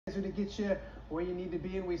to get you where you need to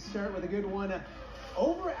be, and we start with a good one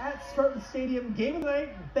over at Spartan Stadium. Game of the night,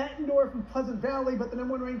 Bettendorf and Pleasant Valley, but the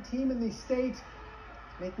 #1 ranked team in the state,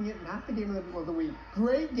 making it not the game of the week.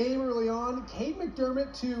 Great game early on. Cade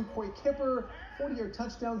McDermott to Coy Kipper, 40-yard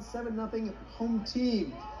touchdown, 7-0 home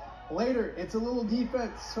team. Later, it's a little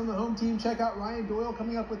defense from the home team. Check out Ryan Doyle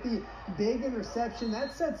coming up with the big interception.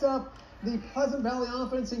 That sets up the Pleasant Valley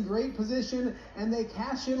offense in great position, and they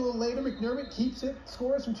cash in a little later. McDermott keeps it,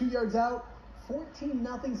 scores from 2 yards out.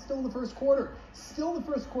 14-0 still in the first quarter. Still in the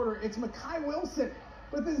first quarter, it's Makai Wilson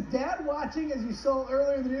with his dad watching, as you saw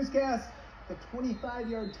earlier in the newscast. The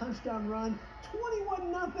 25-yard touchdown run,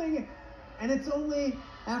 21-0, and it's only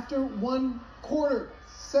after one quarter.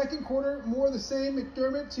 Second quarter, more of the same.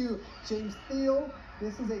 McDermott to James Thiel.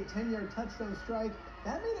 This is a 10-yard touchdown strike.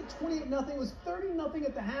 That made it 28-0. It was 30-0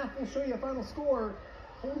 at the half. We'll show you a final score,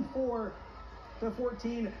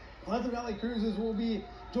 44-14. Pleasant Valley Cruisers will be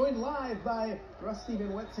joined live by Rusty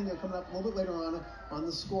Van Wetsinga coming up a little bit later on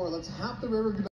the score. Let's hop the river.